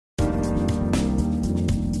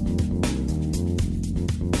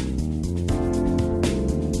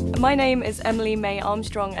My name is May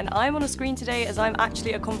Armstrong, and I'm on a screen today as I'm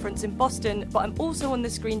actually at a conference in Boston, but I'm also on the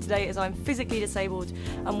screen today as I'm physically disabled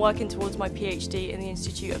and working towards my PhD in the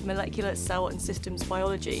Institute of Molecular, Cell and Systems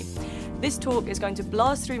Biology. This talk is going to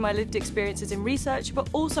blast through my lived experiences in research, but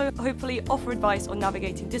also hopefully offer advice on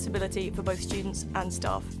navigating disability for both students and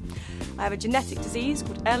staff. I have a genetic disease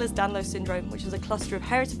called Ehlers-Danlos syndrome, which is a cluster of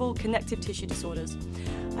heritable connective tissue disorders.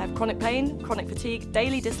 I have chronic pain, chronic fatigue,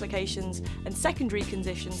 daily dislocations, and secondary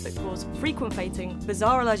conditions that cause frequent fainting,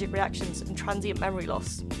 bizarre allergic reactions, and transient memory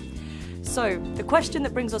loss. So, the question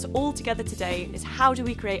that brings us all together today is how do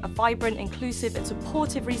we create a vibrant, inclusive, and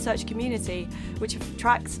supportive research community which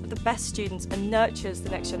attracts the best students and nurtures the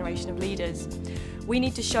next generation of leaders? We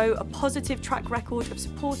need to show a positive track record of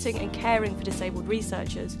supporting and caring for disabled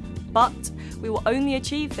researchers. But we will only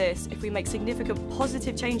achieve this if we make significant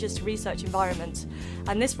positive changes to research environments.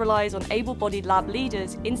 And this relies on able-bodied lab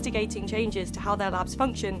leaders instigating changes to how their labs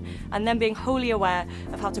function and then being wholly aware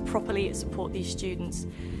of how to properly support these students.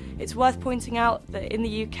 It's worth pointing out that in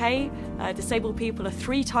the UK, disabled people are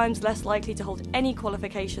 3 times less likely to hold any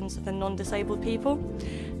qualifications than non-disabled people.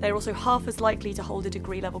 They're also half as likely to hold a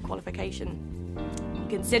degree-level qualification.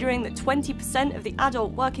 Considering that 20% of the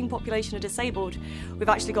adult working population are disabled, we've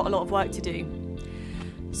actually got a lot of work to do.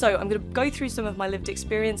 So I'm going to go through some of my lived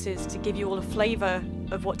experiences to give you all a flavour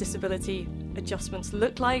of what disability adjustments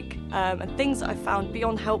look like, and things that I've found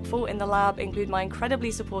beyond helpful in the lab include my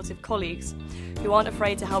incredibly supportive colleagues who aren't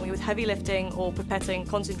afraid to help me with heavy lifting or pipetting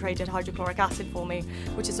concentrated hydrochloric acid for me,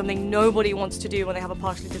 which is something nobody wants to do when they have a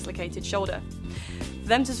partially dislocated shoulder. For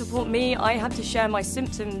them to support me, I had to share my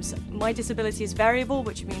symptoms. My disability is variable,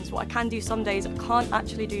 which means what I can do some days I can't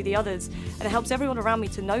actually do the others, and it helps everyone around me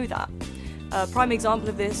to know that. A prime example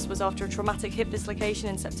of this was after a traumatic hip dislocation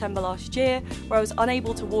in September last year, where I was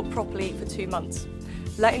unable to walk properly for 2 months.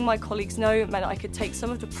 Letting my colleagues know meant I could take some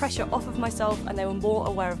of the pressure off of myself, and they were more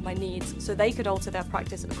aware of my needs, so they could alter their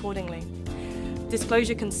practice accordingly.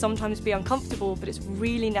 Disclosure can sometimes be uncomfortable, but it's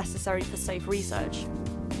really necessary for safe research.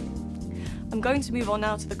 I'm going to move on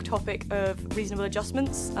now to the topic of reasonable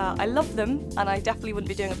adjustments. I love them, and I definitely wouldn't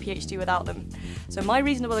be doing a PhD without them. So my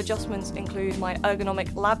reasonable adjustments include my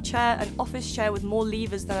ergonomic lab chair, an office chair with more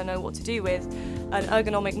levers than I know what to do with, an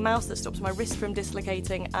ergonomic mouse that stops my wrist from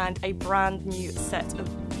dislocating, and a brand new set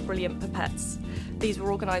of brilliant pipettes. These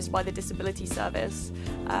were organised by the Disability Service.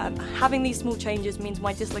 Having these small changes means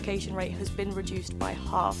my dislocation rate has been reduced by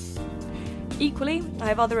half. Equally, I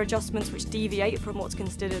have other adjustments which deviate from what's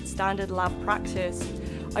considered standard lab practice.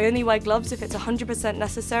 I only wear gloves if it's 100%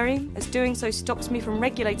 necessary, as doing so stops me from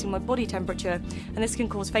regulating my body temperature, and this can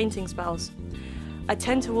cause fainting spells. I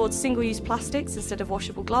tend towards single-use plastics instead of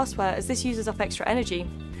washable glassware, as this uses up extra energy.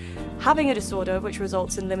 Having a disorder which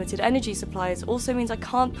results in limited energy supplies also means I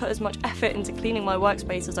can't put as much effort into cleaning my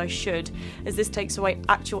workspace as I should, as this takes away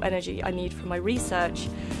actual energy I need for my research.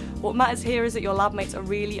 What matters here is that your lab mates are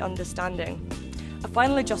really understanding. A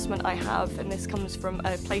final adjustment I have, and this comes from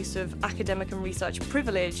a place of academic and research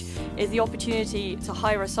privilege, is the opportunity to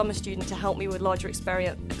hire a summer student to help me with larger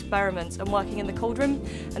experiments and working in the cold room,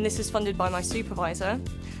 and this is funded by my supervisor.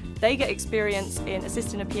 They get experience in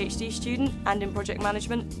assisting a PhD student and in project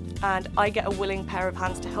management, and I get a willing pair of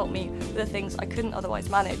hands to help me with the things I couldn't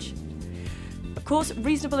otherwise manage. Of course,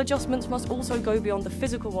 reasonable adjustments must also go beyond the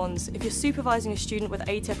physical ones. If you're supervising a student with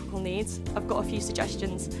atypical needs, I've got a few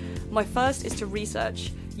suggestions. My first is to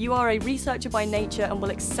research. You are a researcher by nature and will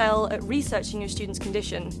excel at researching your student's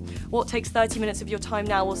condition. What takes 30 minutes of your time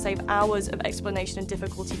now will save hours of explanation and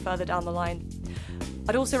difficulty further down the line.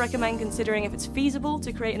 I'd also recommend considering if it's feasible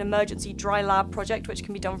to create an emergency dry lab project which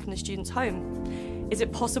can be done from the student's home. Is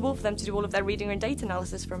it possible for them to do all of their reading and data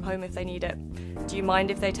analysis from home if they need it? Do you mind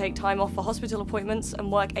if they take time off for hospital appointments and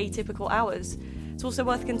work atypical hours? It's also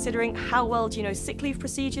worth considering how well do you know sick leave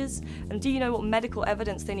procedures, and do you know what medical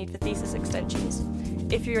evidence they need for thesis extensions?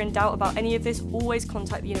 If you're in doubt about any of this, always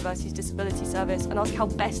contact the university's disability service and ask how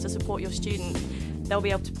best to support your student. They'll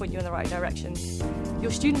be able to point you in the right direction.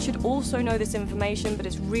 Your student should also know this information, but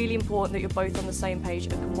it's really important that you're both on the same page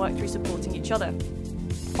and can work through supporting each other.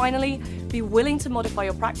 Finally, be willing to modify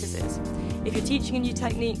your practices. If you're teaching a new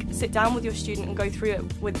technique, sit down with your student and go through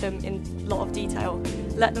it with them in a lot of detail.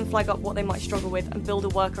 Let them flag up what they might struggle with and build a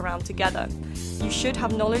workaround together. You should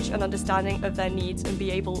have knowledge and understanding of their needs and be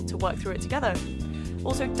able to work through it together.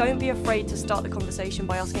 Also, don't be afraid to start the conversation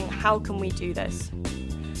by asking, how can we do this?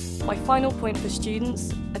 My final point for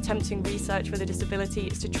students attempting research with a disability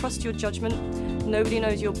is to trust your judgment. Nobody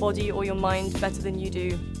knows your body or your mind better than you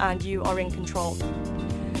do, and you are in control.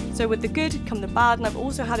 So with the good come the bad, and I've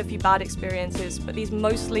also had a few bad experiences, but these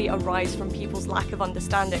mostly arise from people's lack of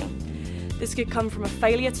understanding. This could come from a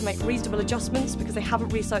failure to make reasonable adjustments because they haven't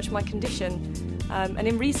researched my condition. And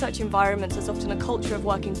in research environments, there's often a culture of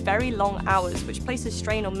working very long hours, which places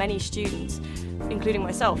strain on many students, including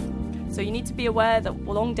myself. So you need to be aware that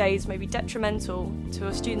long days may be detrimental to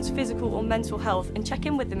a student's physical or mental health, and check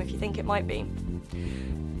in with them if you think it might be.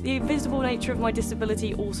 The invisible nature of my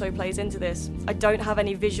disability also plays into this. I don't have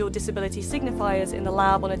any visual disability signifiers in the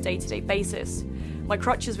lab on a day-to-day basis. My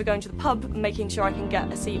crutches for going to the pub and making sure I can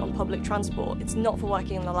get a seat on public transport. It's not for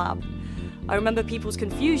working in the lab. I remember people's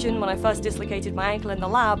confusion when I first dislocated my ankle in the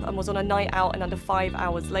lab and was on a night out and under 5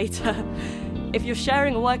 hours later. If you're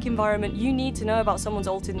sharing a work environment, you need to know about someone's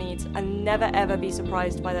altered needs and never ever be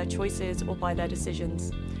surprised by their choices or by their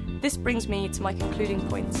decisions. This brings me to my concluding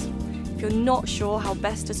points. If you're not sure how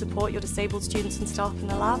best to support your disabled students and staff in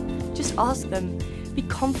the lab, just ask them. Be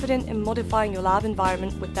confident in modifying your lab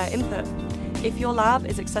environment with their input. If your lab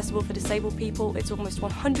is accessible for disabled people, it's almost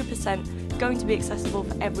 100% going to be accessible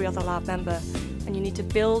for every other lab member, and you need to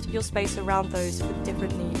build your space around those with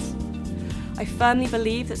different needs. I firmly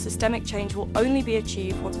believe that systemic change will only be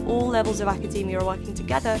achieved once all levels of academia are working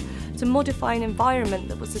together to modify an environment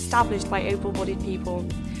that was established by able-bodied people.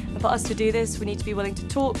 And for us to do this, we need to be willing to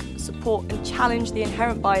talk, support, and challenge the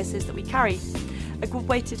inherent biases that we carry. A good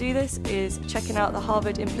way to do this is checking out the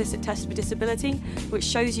Harvard Implicit Test for Disability, which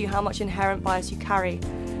shows you how much inherent bias you carry.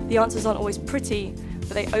 The answers aren't always pretty, but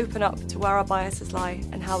they open up to where our biases lie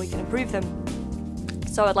and how we can improve them.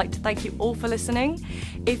 So I'd like to thank you all for listening.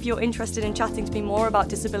 If you're interested in chatting to me more about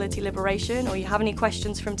disability liberation, or you have any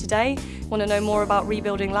questions from today, want to know more about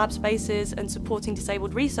rebuilding lab spaces and supporting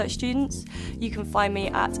disabled research students, you can find me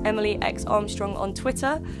at Emily X Armstrong on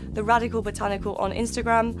Twitter, The Radical Botanical on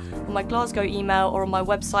Instagram, on my Glasgow email, or on my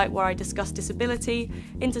website where I discuss disability,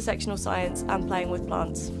 intersectional science and playing with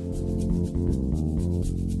plants.